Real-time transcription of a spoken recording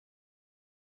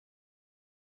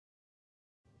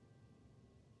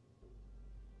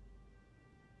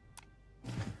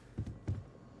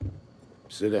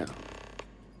Sit down.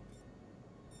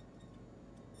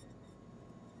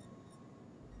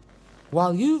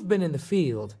 While you've been in the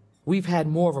field, we've had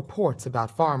more reports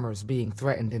about farmers being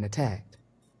threatened and attacked.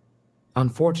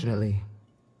 Unfortunately,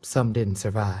 some didn't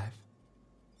survive.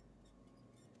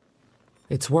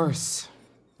 It's worse.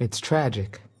 It's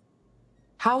tragic.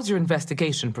 How's your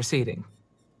investigation proceeding?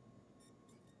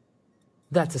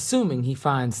 That's assuming he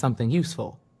finds something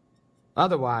useful.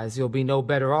 Otherwise, you'll be no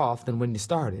better off than when you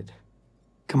started.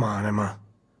 Come on, Emma.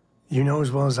 You know as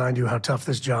well as I do how tough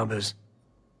this job is.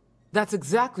 That's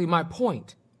exactly my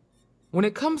point. When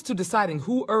it comes to deciding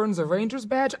who earns a Ranger's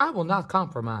badge, I will not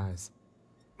compromise.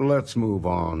 Let's move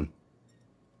on.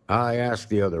 I asked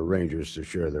the other Rangers to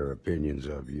share their opinions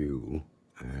of you,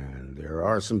 and there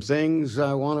are some things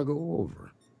I want to go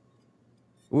over.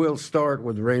 We'll start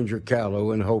with Ranger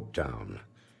Callow in Hopetown.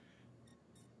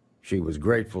 She was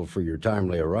grateful for your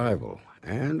timely arrival,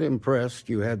 and impressed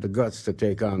you had the guts to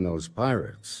take on those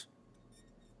pirates.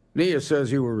 Nia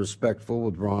says you were respectful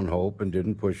with Ron Hope and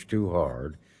didn't push too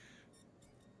hard.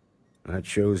 That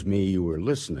shows me you were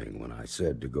listening when I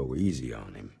said to go easy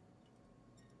on him.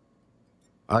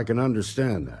 I can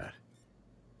understand that.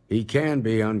 He can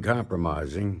be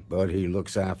uncompromising, but he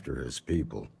looks after his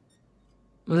people.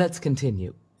 Let's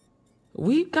continue.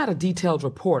 We've got a detailed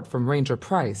report from Ranger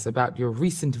Price about your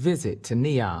recent visit to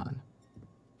Neon.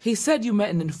 He said you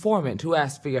met an informant who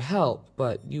asked for your help,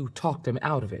 but you talked him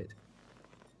out of it.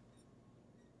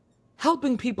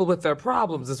 Helping people with their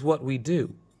problems is what we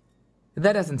do.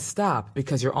 That doesn't stop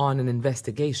because you're on an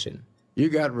investigation. You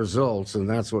got results, and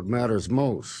that's what matters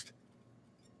most.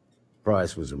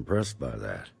 Price was impressed by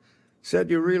that.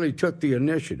 Said you really took the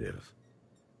initiative.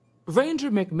 Ranger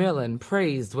McMillan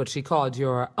praised what she called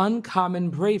your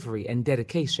uncommon bravery and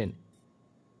dedication.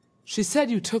 She said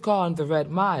you took on the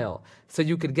Red Mile so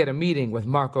you could get a meeting with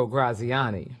Marco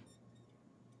Graziani.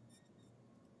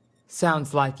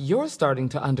 Sounds like you're starting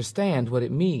to understand what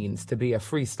it means to be a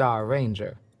Freestar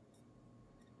Ranger.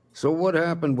 So what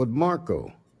happened with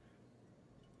Marco?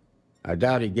 I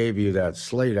doubt he gave you that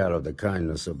slate out of the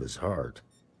kindness of his heart.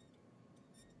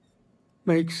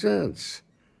 Makes sense.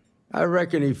 I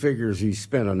reckon he figures he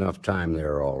spent enough time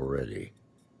there already.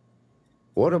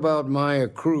 What about Maya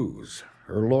Cruz?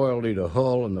 Her loyalty to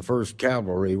Hull and the 1st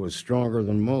Cavalry was stronger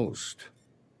than most.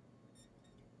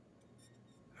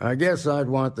 I guess I'd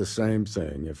want the same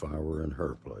thing if I were in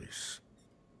her place.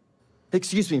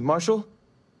 Excuse me, Marshal?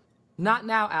 Not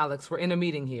now, Alex. We're in a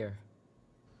meeting here.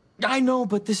 I know,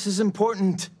 but this is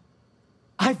important.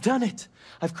 I've done it.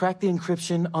 I've cracked the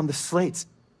encryption on the slates.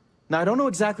 Now, I don't know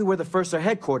exactly where the First are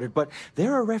headquartered, but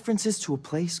there are references to a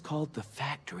place called the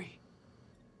Factory.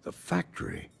 The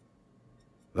Factory?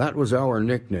 That was our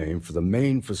nickname for the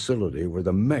main facility where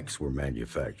the mechs were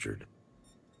manufactured.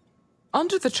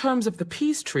 Under the terms of the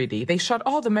peace treaty, they shut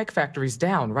all the mech factories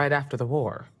down right after the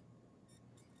war.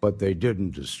 But they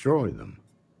didn't destroy them.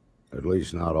 At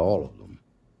least not all of them.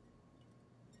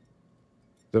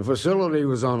 The facility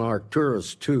was on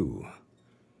Arcturus 2.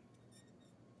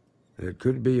 It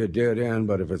could be a dead end,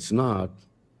 but if it's not,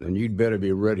 then you'd better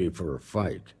be ready for a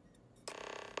fight.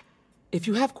 If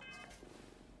you have...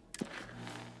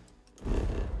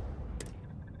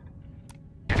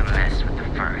 To mess with the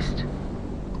First.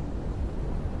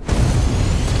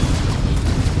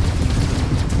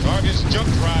 Target's jump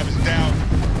drive is down.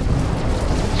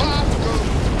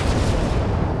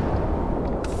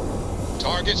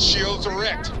 Target shields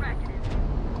erect.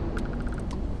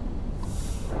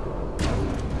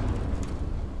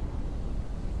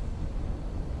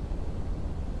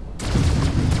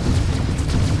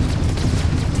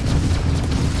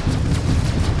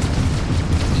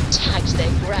 Detach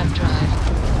their grab drive.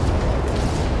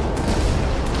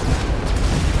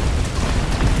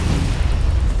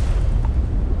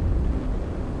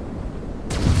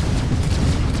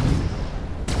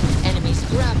 Enemy's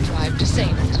grab drive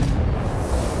disabled.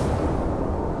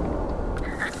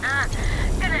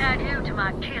 Gonna add you to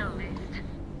my kill list.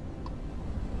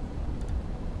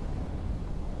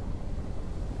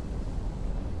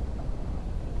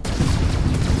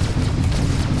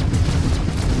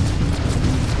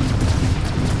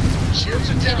 Shields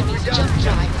are down. Enemy's jump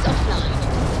drive is offline.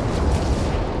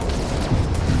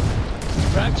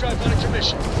 Grab drive on a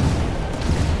commission.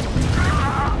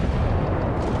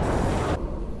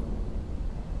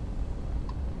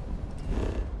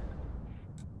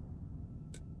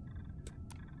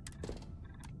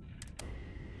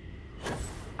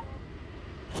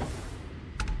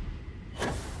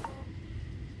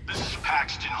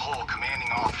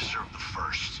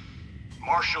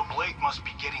 Marshal Blake must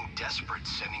be getting desperate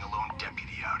sending a lone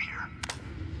deputy out here.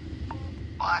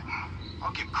 But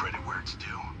I'll give credit where it's due.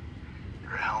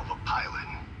 You're a hell of a pilot.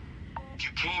 If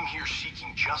you came here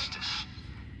seeking justice,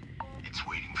 it's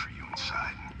waiting for you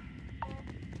inside.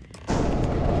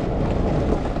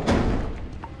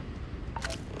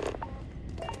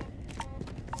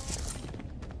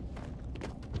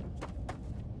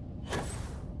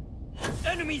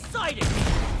 Enemy sighted!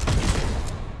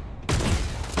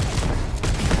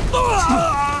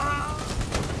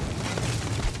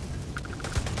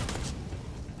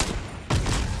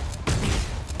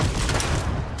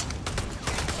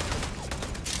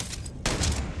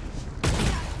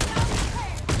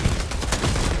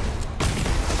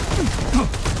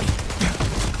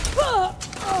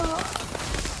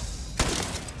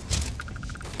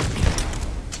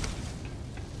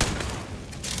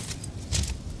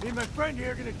 Me and my friend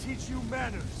here are gonna teach you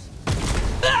manners.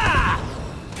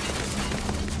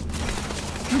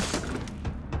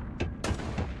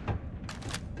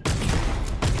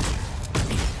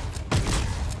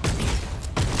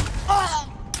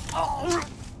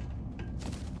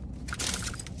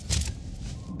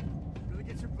 Really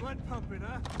get your blood pumping,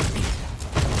 huh?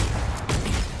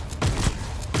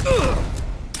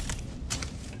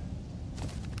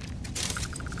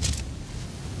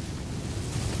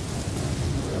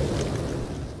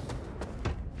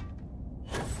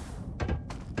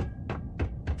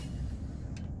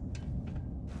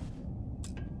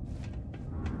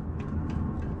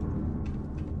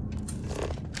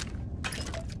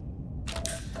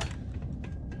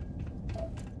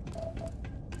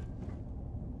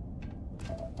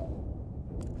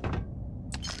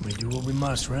 We do what we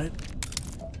must, right?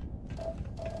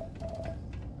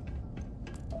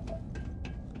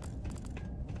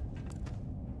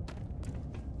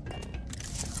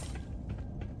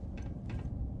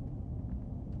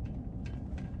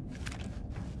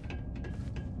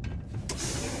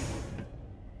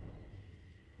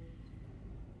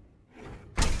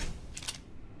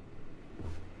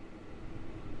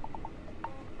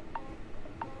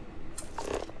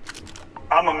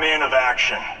 I'm a man of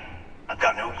action. I've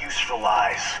got no use for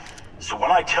lies. So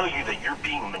when I tell you that you're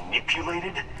being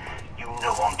manipulated, you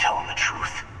know I'm telling the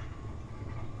truth.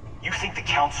 You think the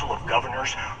Council of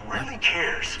Governors really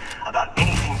cares about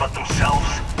anything but themselves?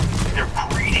 They're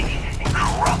greedy and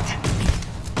corrupt.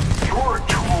 You're a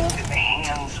tool in the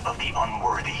hands of the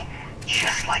unworthy,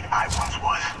 just like I once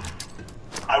was.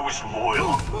 I was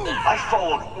loyal. I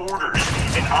followed orders,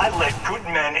 and I led good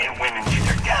men and women to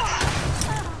their deaths.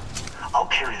 I'll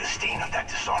carry the stain of that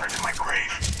dishonor to my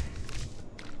grave.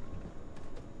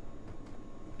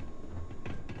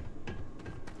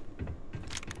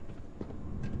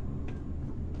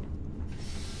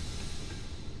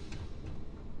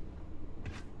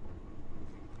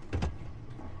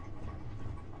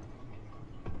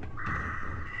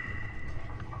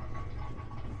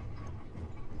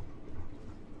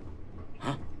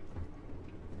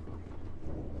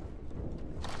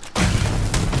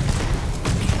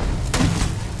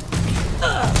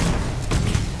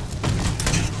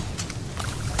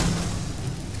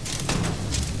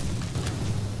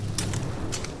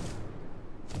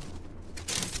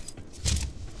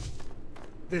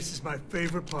 This is my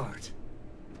favorite part.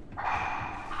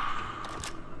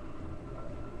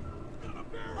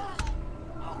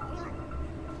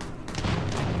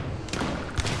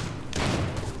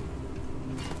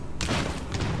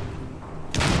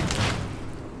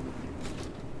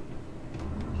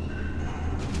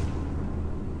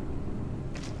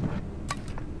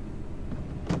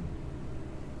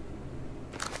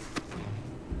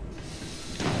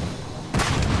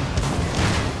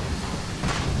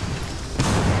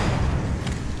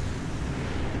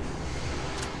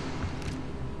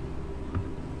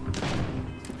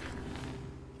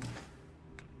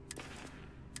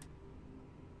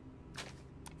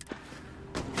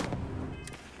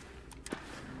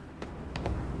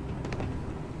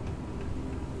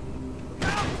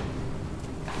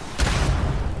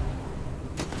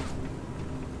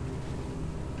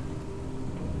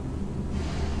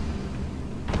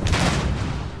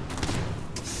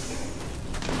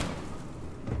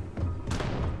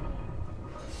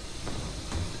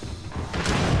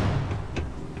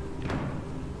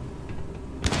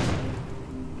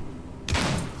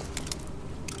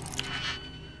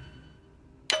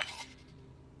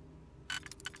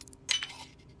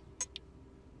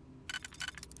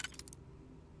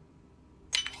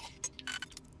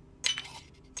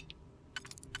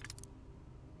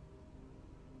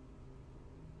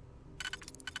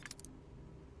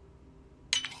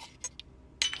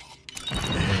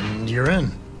 You're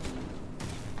in.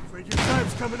 Afraid your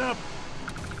time's coming up.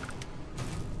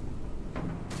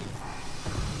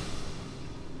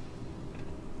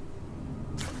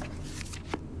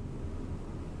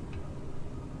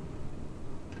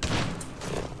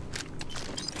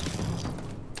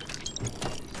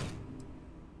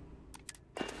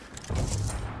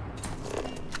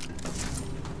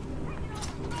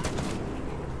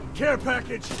 Care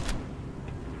package!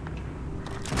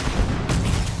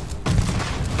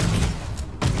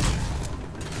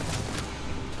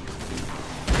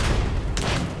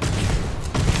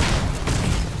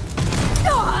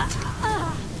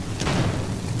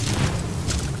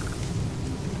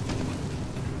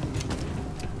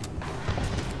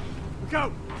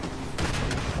 Go!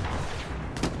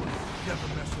 Never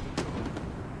mess with a car.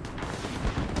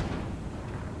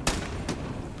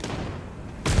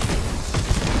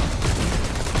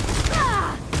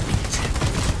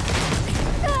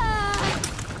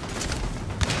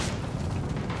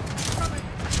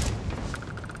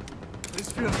 This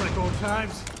feels like old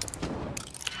times.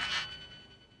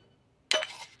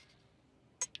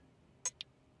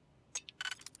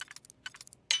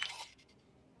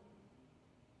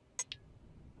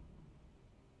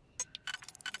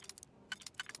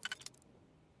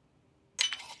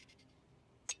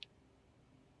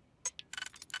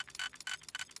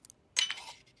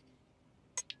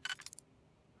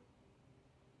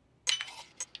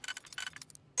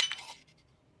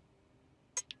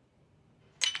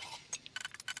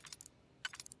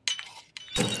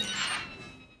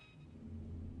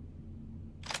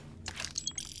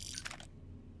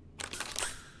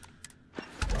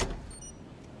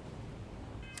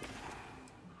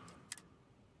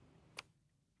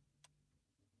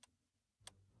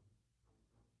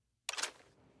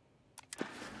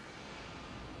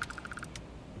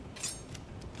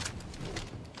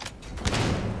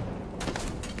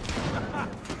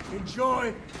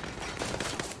 Enjoy!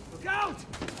 Look out!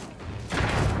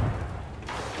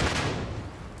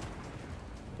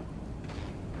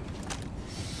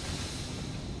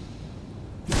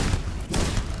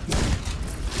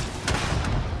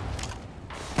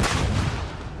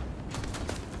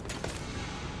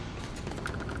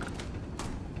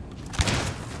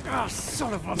 Ah,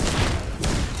 son of a...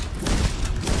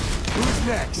 Who's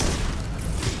next?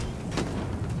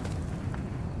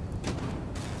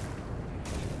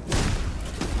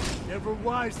 Never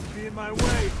wise to be in my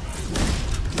way.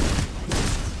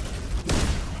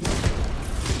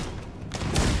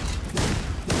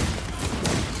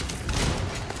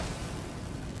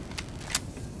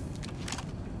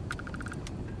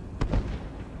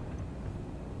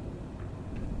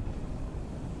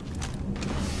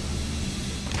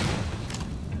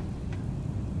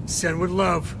 Send with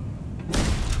love.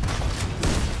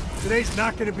 Today's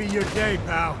not gonna be your day,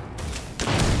 pal.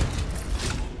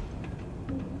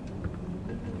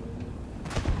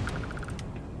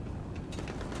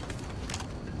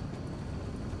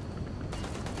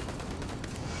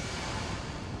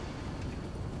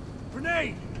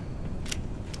 Grenade!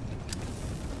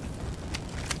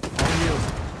 On you.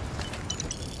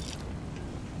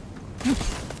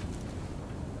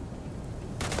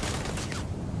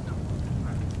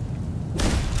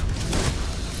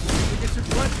 Get your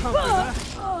blood pumping, huh?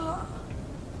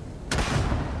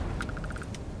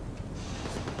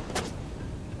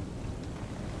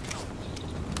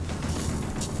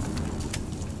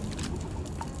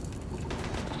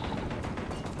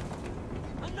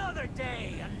 Another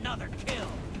day, another kill.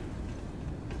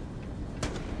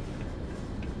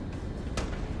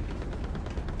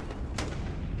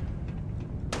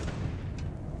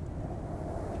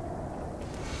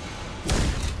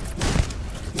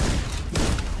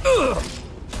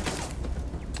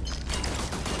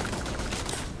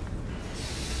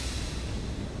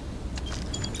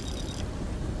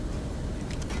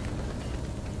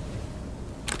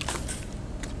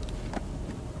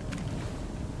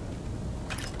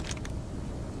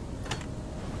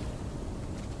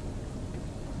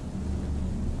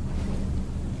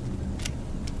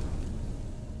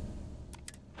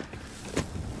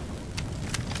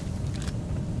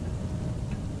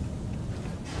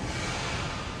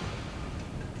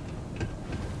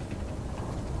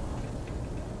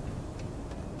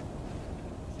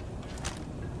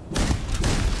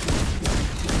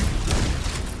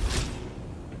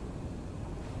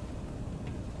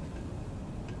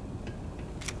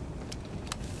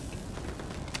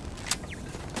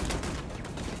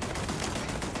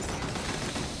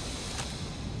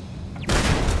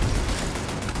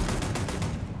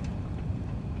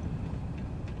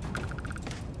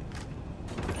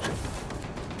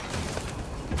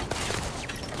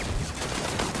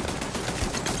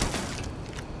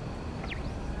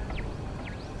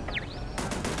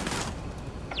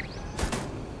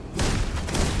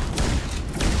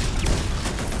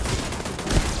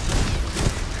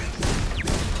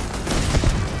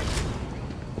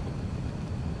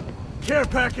 Care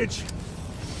package!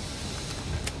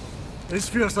 This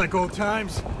feels like old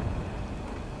times.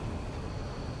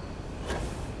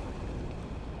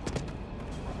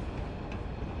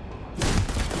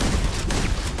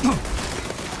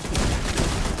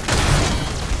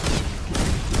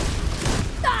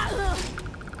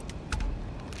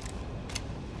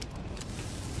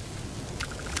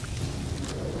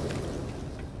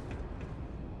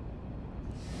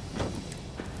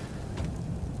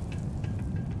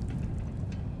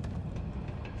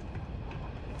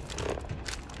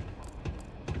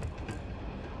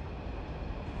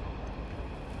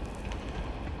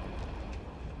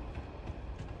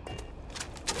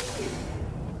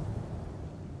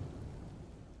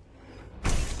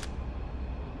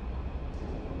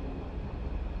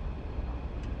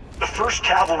 1st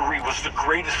Cavalry was the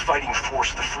greatest fighting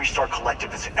force the Freestar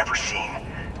Collective has ever seen.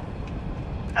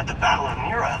 At the Battle of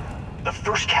Mira, the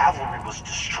 1st Cavalry was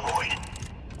destroyed.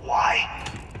 Why?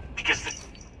 Because the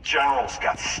generals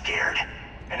got scared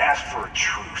and asked for a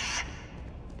truce.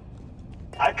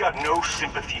 I've got no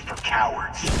sympathy for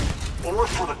cowards, or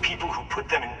for the people who put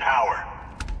them in power.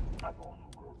 I've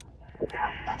also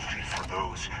have empathy for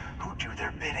those who do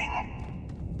their bidding.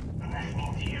 And this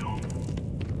means you.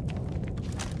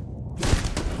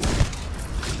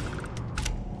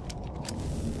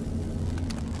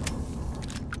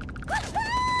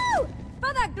 Woohoo!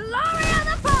 For the glory of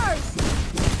the Force!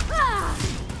 Ah!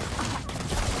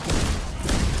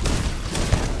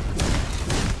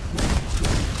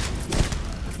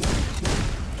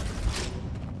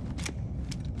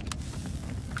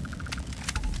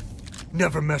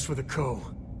 Never mess with a Co.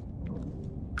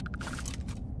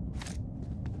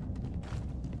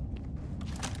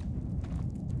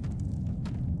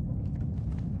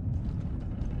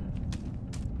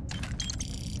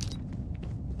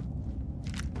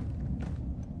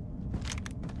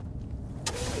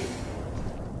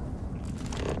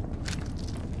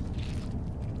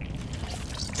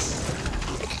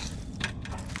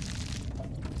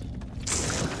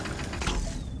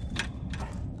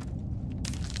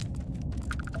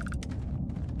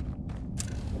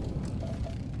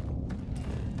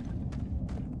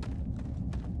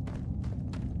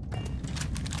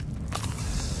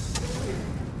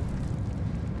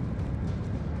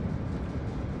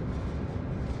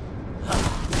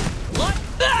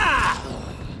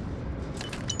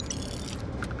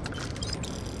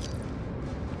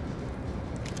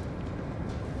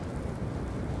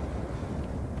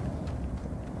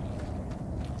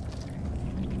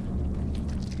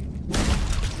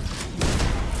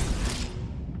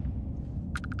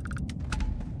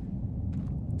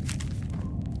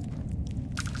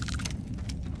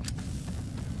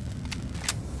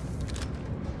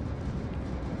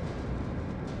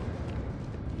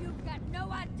 You've got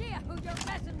no idea who you're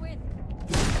messing with!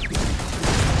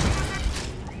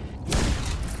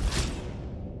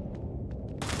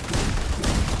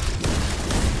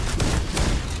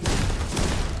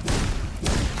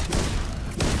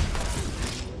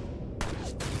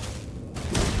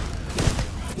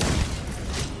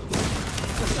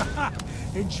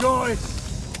 Enjoy!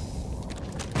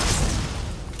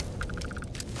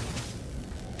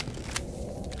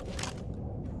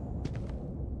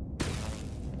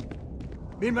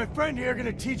 Me and my friend here are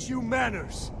gonna teach you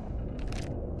manners.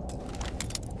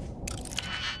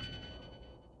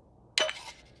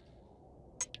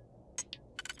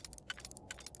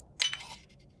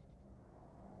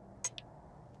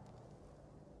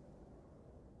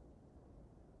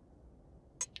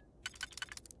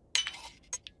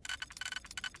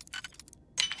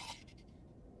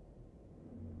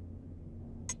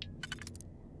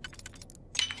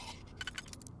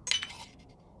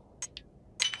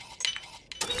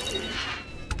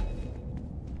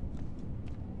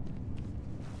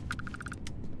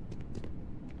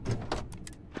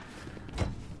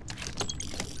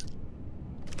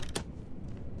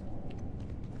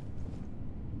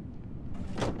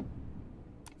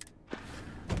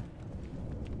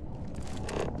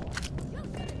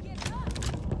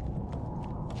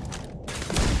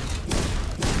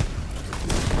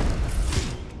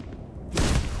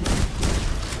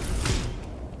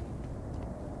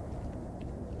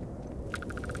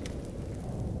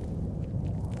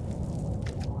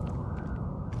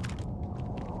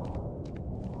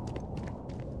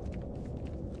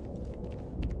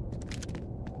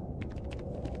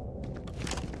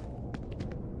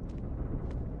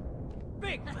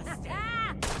 Big mistake.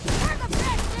 We're the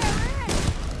best there is!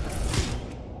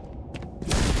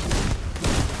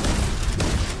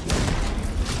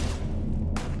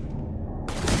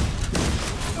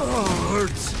 Oh,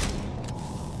 hurts.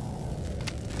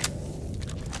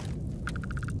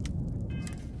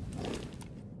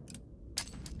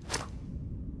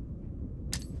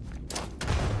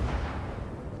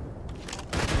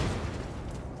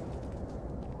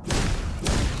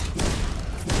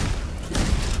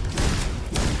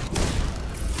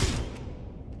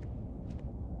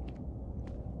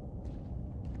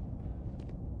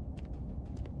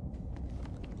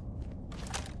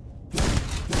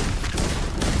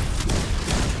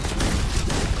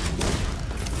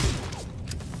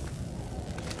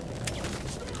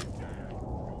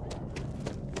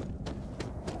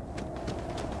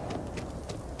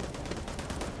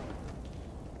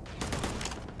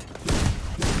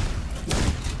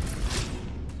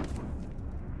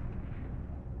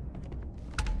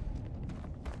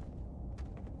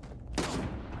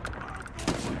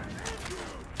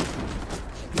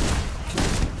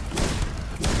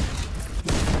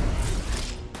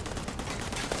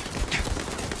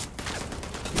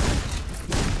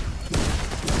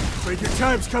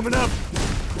 time's coming up.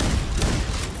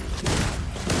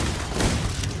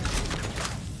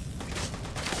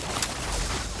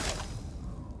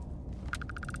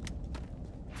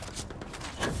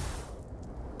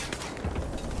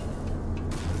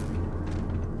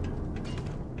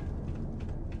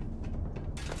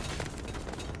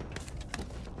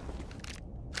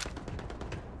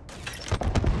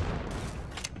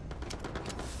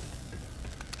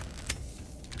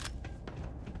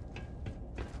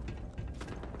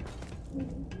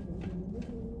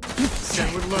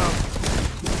 Send with love.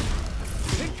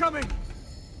 Incoming!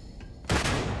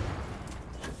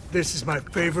 This is my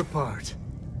favorite part.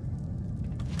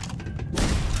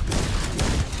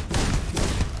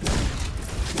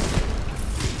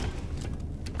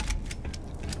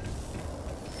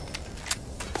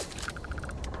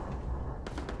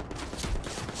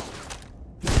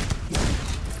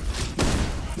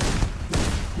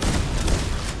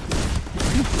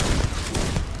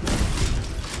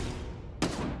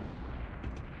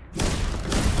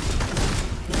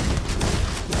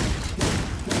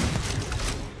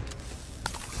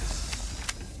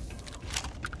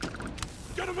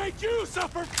 Make you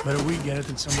suffer. Better we get it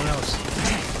than someone else.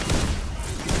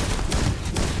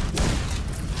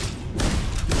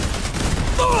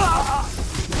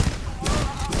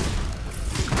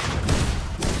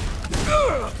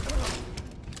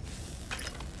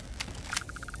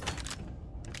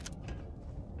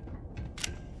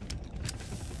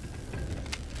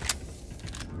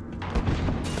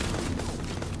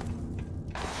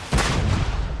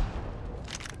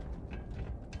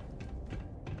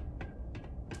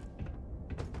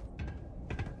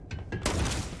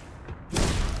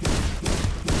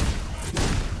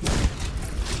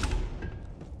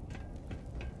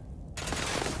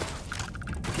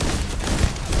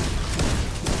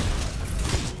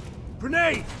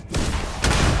 Grenade!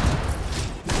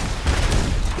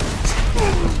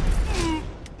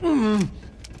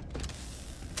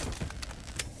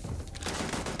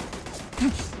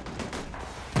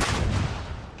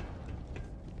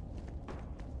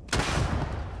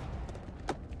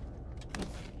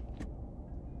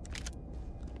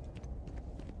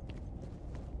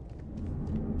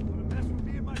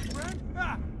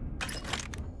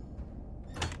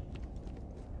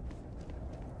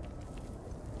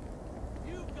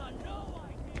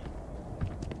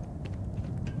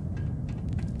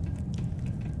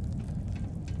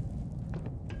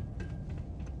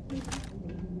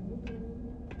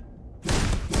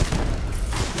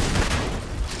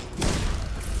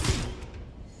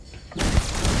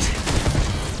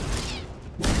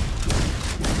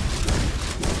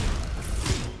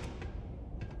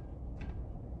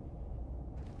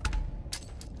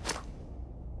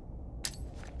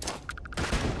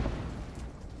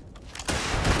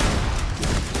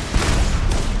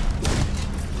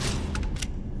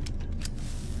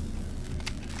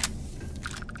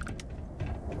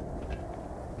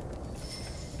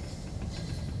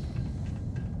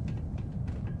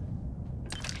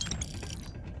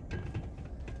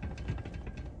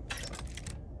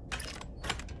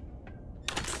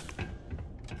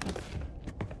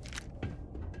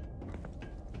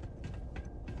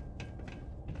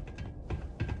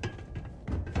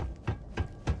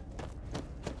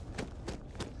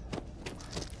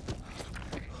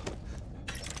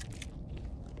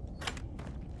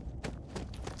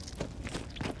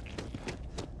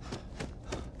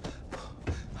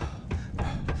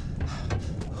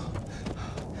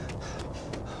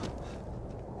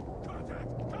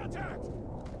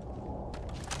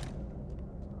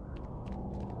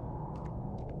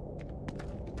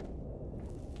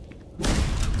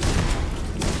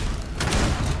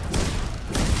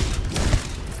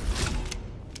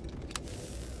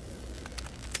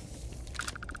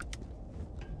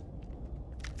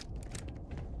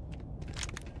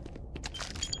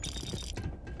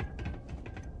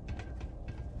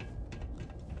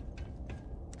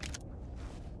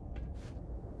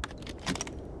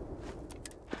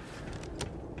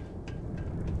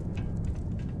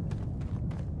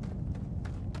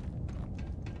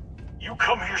 You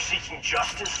come here seeking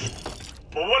justice?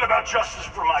 Well, what about justice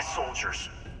for my soldiers?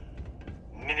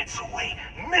 Minutes away,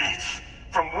 minutes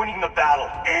from winning the battle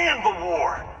and the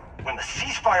war, when the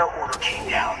ceasefire order came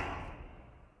down.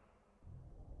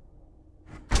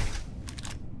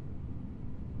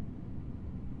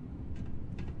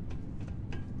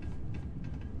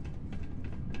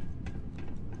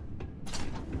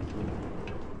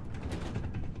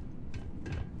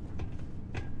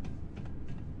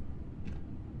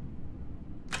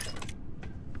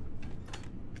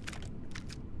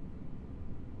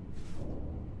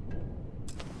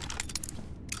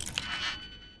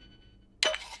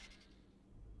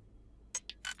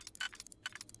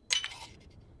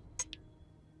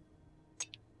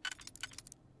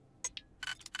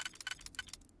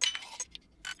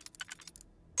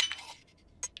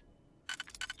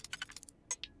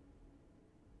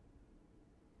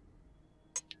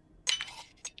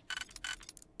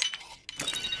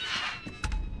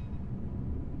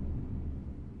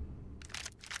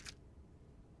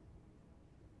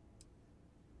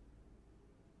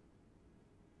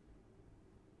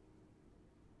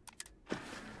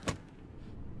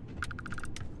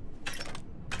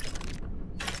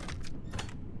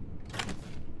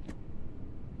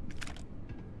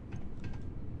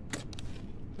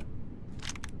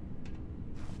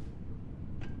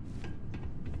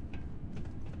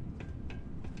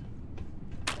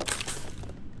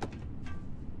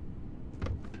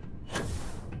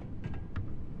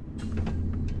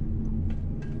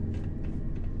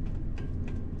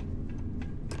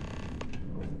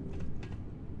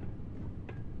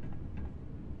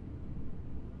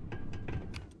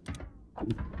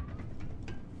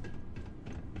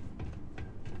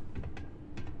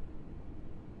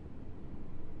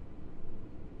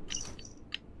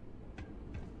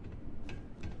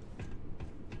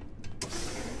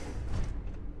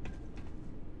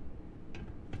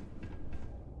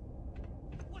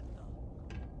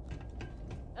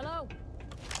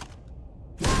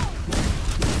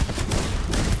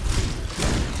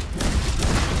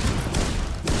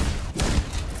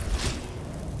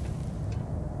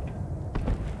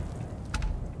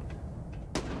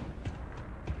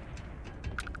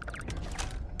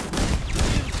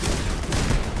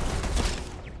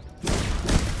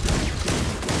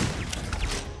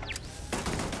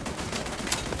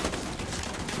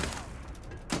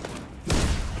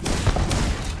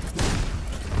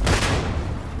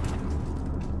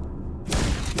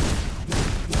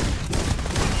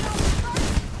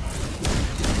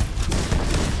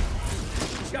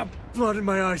 Blood in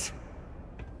my eyes.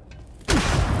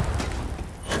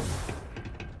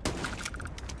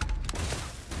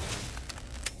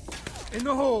 In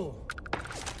the hole!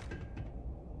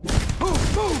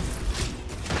 Move! Move!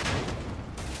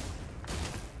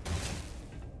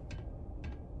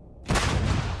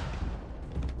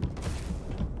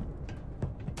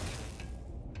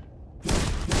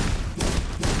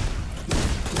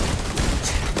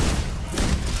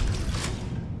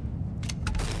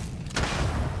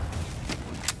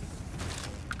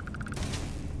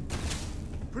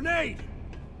 Grenade!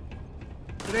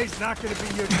 Today's not gonna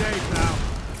be your day, pal.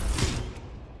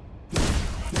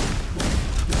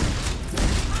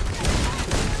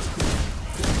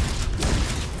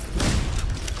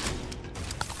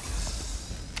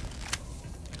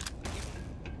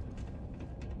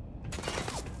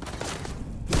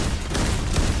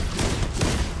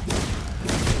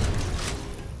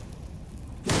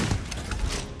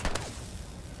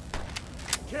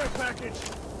 Care package!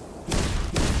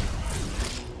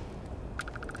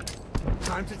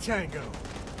 Time to tango.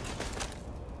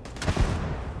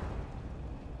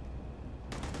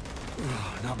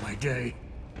 Oh, not my day.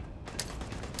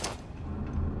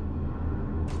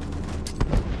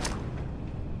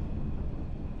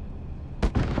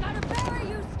 Gotta bury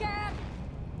you, scat!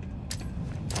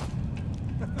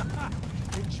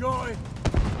 Enjoy!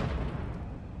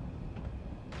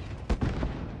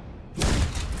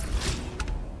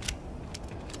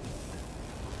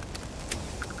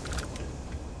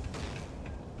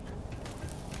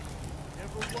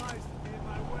 Never wise to be in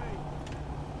my way.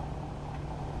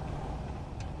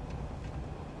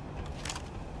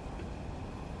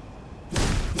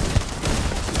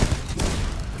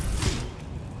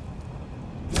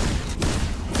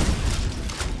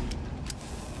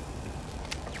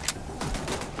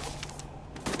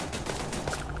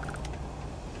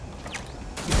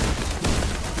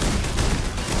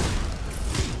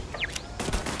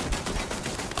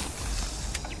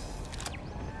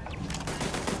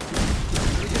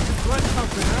 Gotta get some blood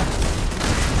pumping, huh?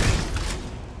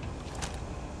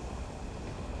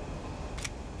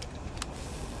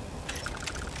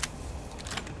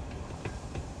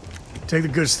 Take the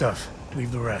good stuff.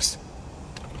 Leave the rest.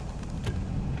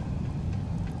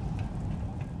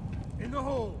 In the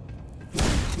hole.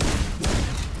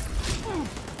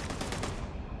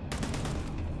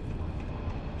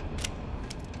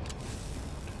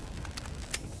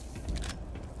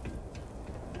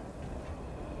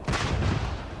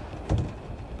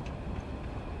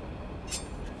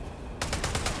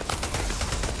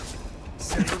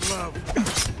 Send her love.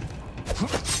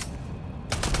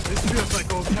 This feels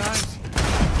like old times.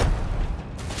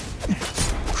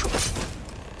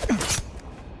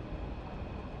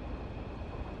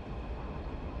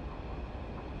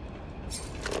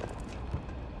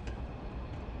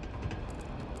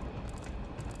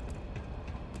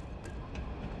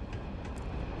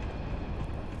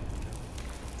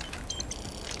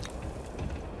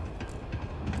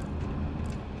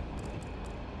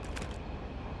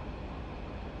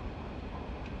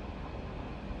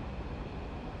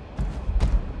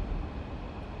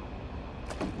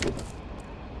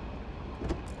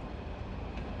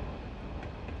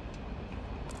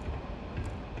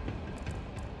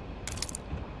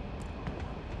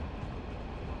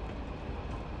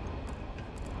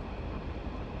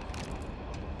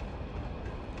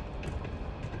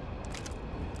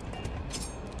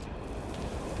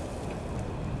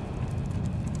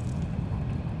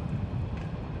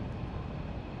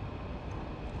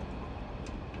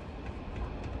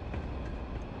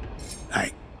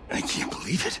 I can't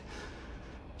believe it.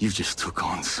 You just took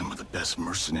on some of the best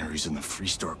mercenaries in the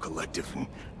Freestar Collective and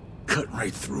cut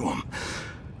right through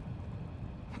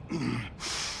them.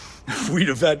 If we'd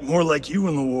have had more like you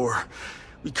in the war,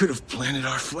 we could have planted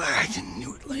our flag in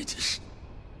New Atlantis.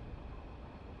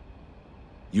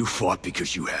 You fought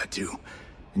because you had to,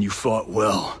 and you fought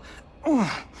well.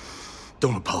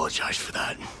 Don't apologize for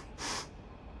that.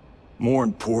 More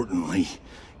importantly,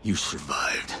 you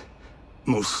survived.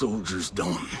 Most soldiers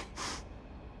don't.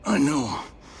 I know,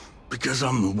 because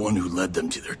I'm the one who led them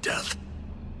to their death.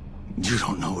 You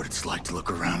don't know what it's like to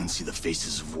look around and see the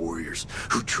faces of warriors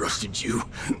who trusted you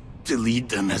to lead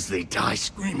them as they die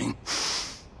screaming.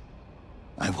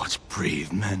 I watched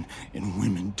brave men and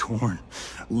women torn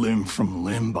limb from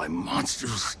limb by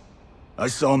monsters. I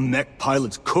saw mech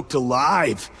pilots cooked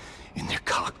alive in their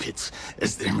cockpits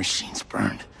as their machines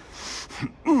burned.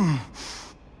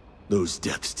 Those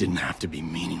deaths didn't have to be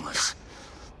meaningless,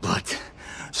 but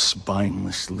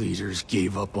spineless leaders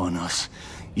gave up on us,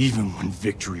 even when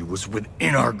victory was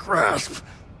within our grasp.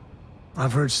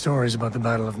 I've heard stories about the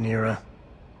Battle of Nera.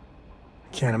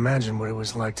 Can't imagine what it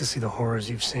was like to see the horrors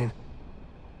you've seen.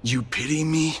 You pity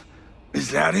me? Is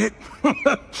that it?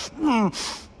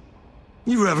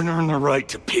 You haven't earned the right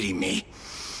to pity me.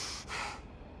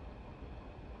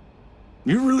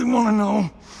 You really want to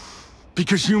know?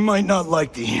 Because you might not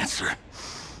like the answer.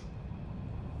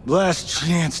 Last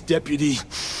chance, Deputy.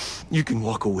 You can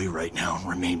walk away right now and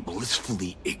remain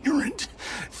blissfully ignorant,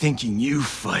 thinking you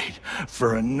fight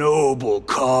for a noble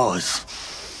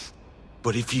cause.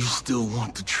 But if you still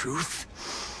want the truth,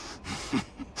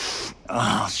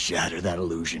 I'll shatter that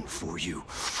illusion for you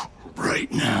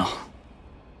right now.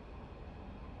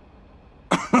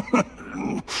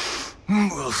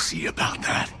 We'll see about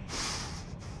that.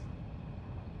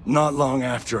 Not long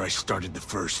after I started the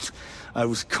first, I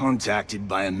was contacted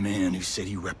by a man who said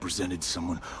he represented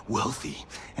someone wealthy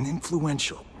and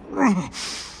influential.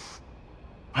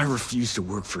 I refused to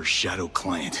work for a shadow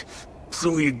client,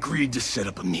 so he agreed to set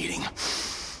up a meeting.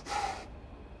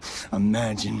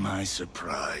 Imagine my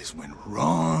surprise when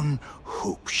Ron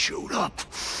Hope showed up.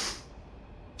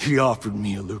 He offered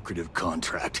me a lucrative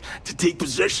contract to take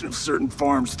possession of certain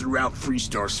farms throughout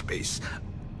Freestar space.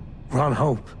 Ron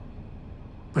Hope?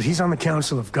 But he's on the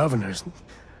Council of Governors.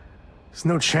 There's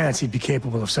no chance he'd be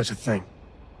capable of such a thing.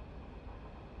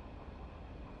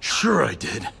 Sure I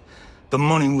did. The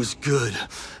money was good,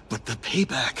 but the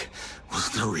payback was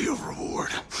the real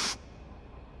reward.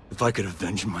 If I could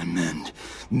avenge my men,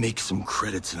 make some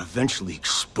credits, and eventually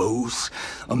expose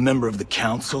a member of the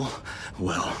Council,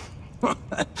 well...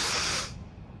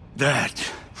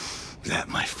 That,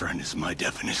 my friend, is my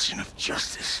definition of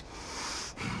justice.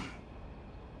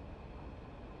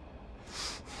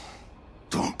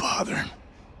 Don't bother.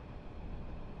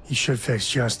 He should face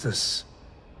justice,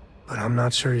 but I'm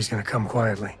not sure he's gonna come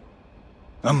quietly.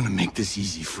 I'm gonna make this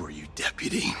easy for you,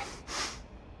 Deputy.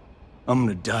 I'm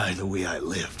gonna die the way I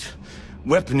lived.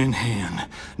 Weapon in hand,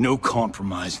 no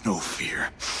compromise, no fear.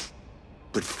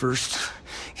 But first,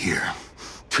 here,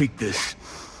 take this.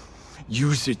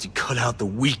 Use it to cut out the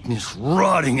weakness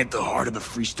rotting at the heart of the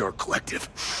Freestar Collective.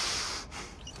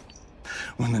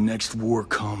 When the next war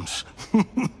comes,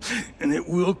 and it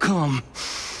will come,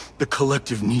 the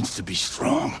Collective needs to be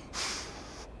strong.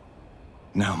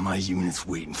 Now my unit's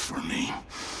waiting for me,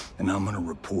 and I'm gonna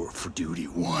report for duty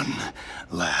one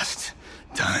last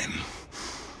time.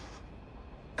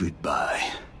 Goodbye,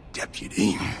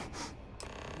 Deputy.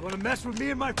 Wanna mess with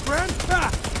me and my friend?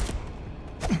 Ha!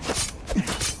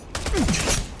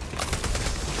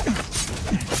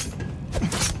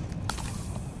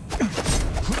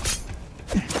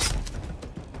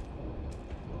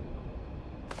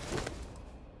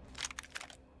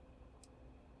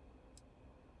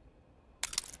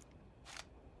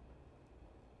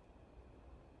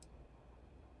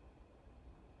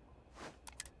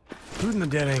 Shooting the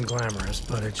dead ain't glamorous,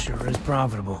 but it sure is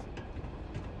profitable.